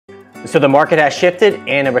So the market has shifted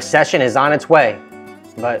and a recession is on its way.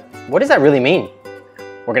 But what does that really mean?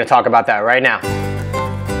 We're going to talk about that right now.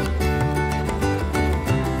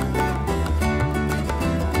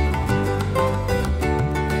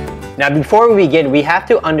 Now, before we begin, we have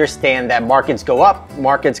to understand that markets go up,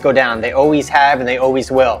 markets go down. They always have and they always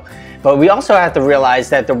will. But we also have to realize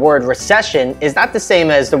that the word recession is not the same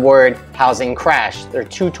as the word housing crash. They're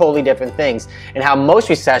two totally different things, and how most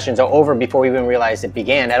recessions are over before we even realize it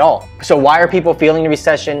began at all. So why are people feeling the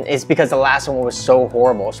recession? It's because the last one was so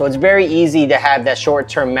horrible. So it's very easy to have that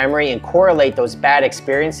short-term memory and correlate those bad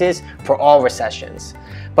experiences for all recessions.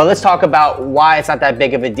 But let's talk about why it's not that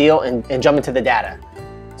big of a deal and jump into the data.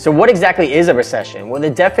 So what exactly is a recession? Well, the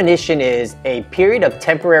definition is a period of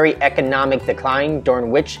temporary economic decline during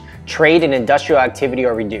which trade and industrial activity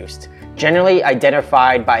are reduced, generally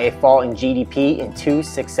identified by a fall in GDP in 2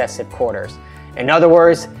 successive quarters. In other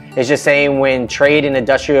words, it's just saying when trade and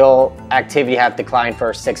industrial activity have declined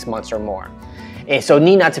for 6 months or more. And so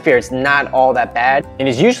need not to fear, it's not all that bad, and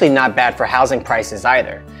it's usually not bad for housing prices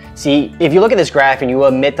either. See, if you look at this graph and you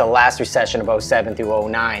omit the last recession of 07 through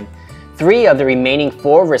 09, 3 of the remaining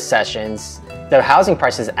 4 recessions, the housing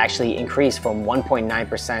prices actually increased from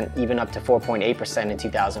 1.9% even up to 4.8% in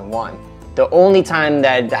 2001. The only time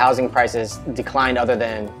that the housing prices declined other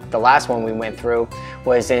than the last one we went through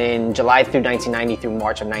was in July through 1990 through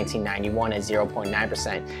March of 1991 at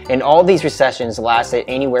 0.9%. And all these recessions lasted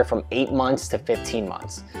anywhere from 8 months to 15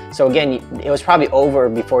 months. So again, it was probably over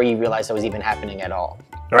before you realized it was even happening at all.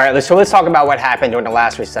 All right, so let's talk about what happened during the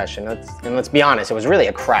last recession. Let's be honest, it was really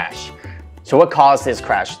a crash. So what caused this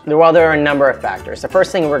crash? Well, there are a number of factors. The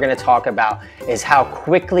first thing we're going to talk about is how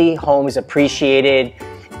quickly homes appreciated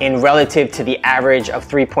in relative to the average of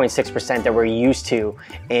 3.6% that we're used to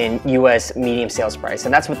in US median sales price.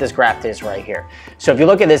 And that's what this graph is right here. So if you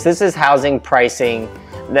look at this is housing pricing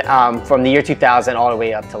from the year 2000 all the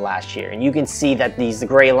way up to last year. And you can see that these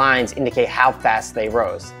gray lines indicate how fast they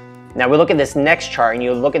rose. Now we look at this next chart and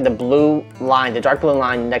you look at the blue line, the dark blue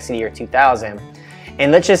line next to the year 2000.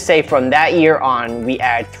 And let's just say from that year on, we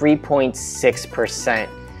add 3.6%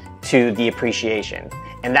 to the appreciation.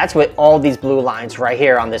 And that's what all these blue lines right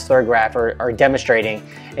here on this third graph are demonstrating,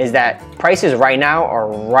 is that prices right now are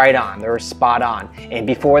right on, they're spot on. And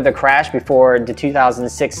before the crash, before the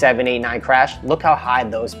 2006, 7, 8, 9 crash, look how high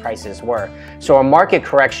those prices were. So a market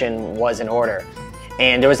correction was in order.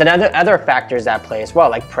 And there was other factors at play as well,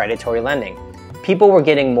 like predatory lending. People were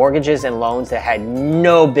getting mortgages and loans that had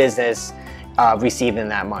no business receiving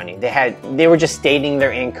that money. They were just stating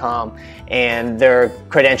their income and their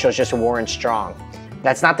credentials just weren't strong.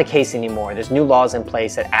 That's not the case anymore. There's new laws in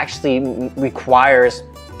place that actually requires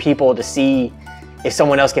people to see if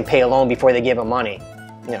someone else can pay a loan before they give them money.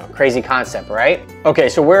 You know, crazy concept, right? Okay,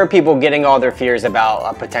 so where are people getting all their fears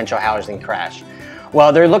about a potential housing crash?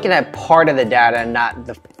 Well, they're looking at part of the data, not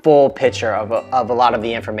the full picture of a lot of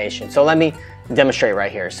the information. So let me demonstrate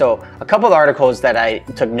right here. So a couple of articles that I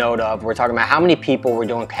took note of, we're talking about how many people were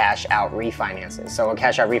doing cash out refinances. So a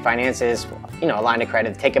cash out refinance is, you know, a line of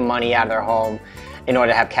credit, taking money out of their home in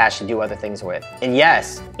order to have cash to do other things with. And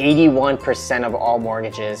yes, 81% of all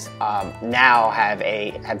mortgages now have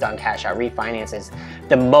done cash out refinances,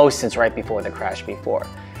 the most since right before the crash before.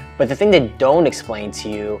 But the thing they don't explain to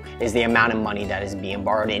you is the amount of money that is being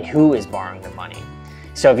borrowed and who is borrowing the money.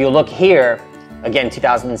 So if you look here, again,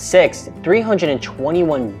 2006,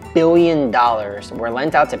 $321 billion were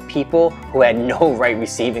lent out to people who had no right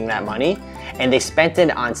receiving that money, and they spent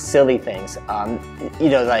it on silly things, you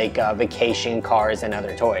know, like vacation cars and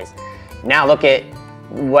other toys. Now look at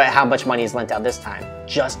how much money is lent out this time,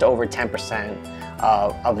 just over 10%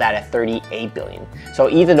 of that at $38 billion. So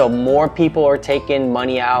even though more people are taking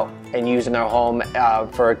money out and using their home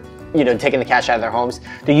for, you know, taking the cash out of their homes,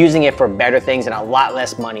 they're using it for better things, and a lot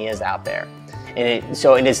less money is out there. And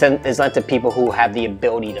it's lent to people who have the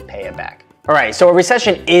ability to pay it back. All right, so a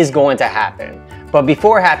recession is going to happen. But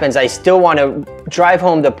before it happens, I still want to drive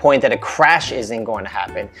home the point that a crash isn't going to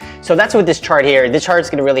happen. So that's what this chart here, this chart is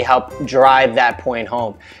going to really help drive that point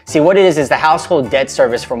home. See, what it is the household debt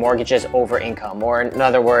service for mortgages over income, or in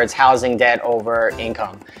other words, housing debt over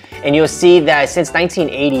income. And you'll see that since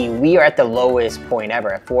 1980, we are at the lowest point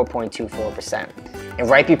ever at 4.24%. And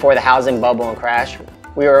right before the housing bubble and crash,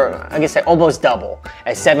 we were, I guess, almost double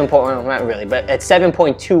at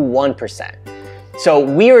 7.21%. So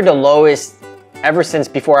we are the lowest ever since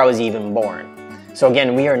before I was even born. So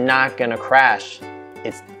again, we are not gonna crash.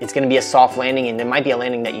 It's gonna be a soft landing, and it might be a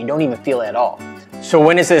landing that you don't even feel at all. So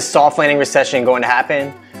when is this soft landing recession going to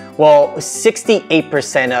happen? Well,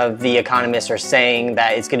 68% of the economists are saying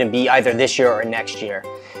that it's going to be either this year or next year.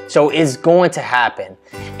 So it's going to happen.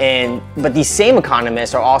 But these same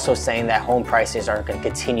economists are also saying that home prices are going to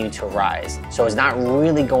continue to rise. So it's not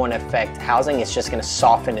really going to affect housing, it's just going to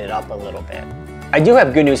soften it up a little bit. I do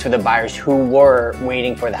have good news for the buyers who were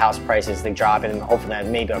waiting for the house prices to drop and hoping that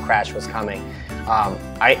maybe a crash was coming.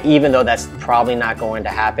 Even though that's probably not going to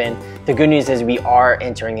happen, the good news is we are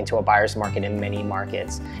entering into a buyer's market in many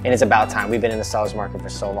markets, and it's about time. We've been in the seller's market for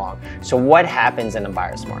so long. So what happens in a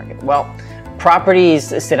buyer's market? Well, properties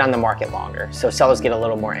sit on the market longer, so sellers get a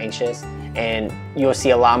little more anxious, and you'll see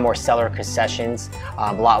a lot more seller concessions,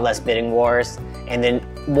 a lot less bidding wars, and then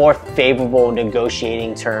more favorable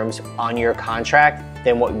negotiating terms on your contract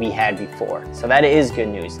than what we had before. So that is good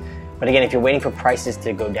news. But again, if you're waiting for prices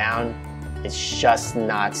to go down, it's just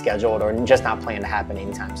not scheduled or just not planned to happen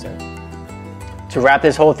anytime soon. To wrap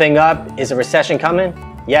this whole thing up, is a recession coming?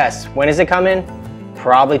 Yes. When is it coming?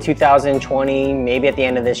 Probably 2020, maybe at the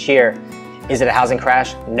end of this year. Is it a housing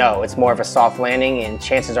crash? No, it's more of a soft landing, and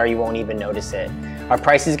chances are you won't even notice it. Are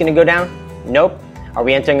prices going to go down? Nope. Are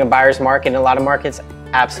we entering a buyer's market in a lot of markets?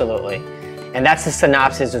 Absolutely. And that's the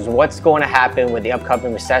synopsis of what's going to happen with the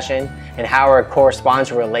upcoming recession and how it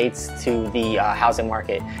corresponds or relates to the housing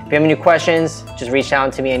market. If you have any questions, just reach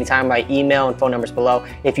out to me anytime by email and phone numbers below.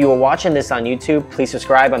 If you are watching this on YouTube, please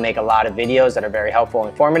subscribe. I make a lot of videos that are very helpful and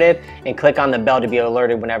informative, and click on the bell to be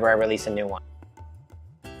alerted whenever I release a new one.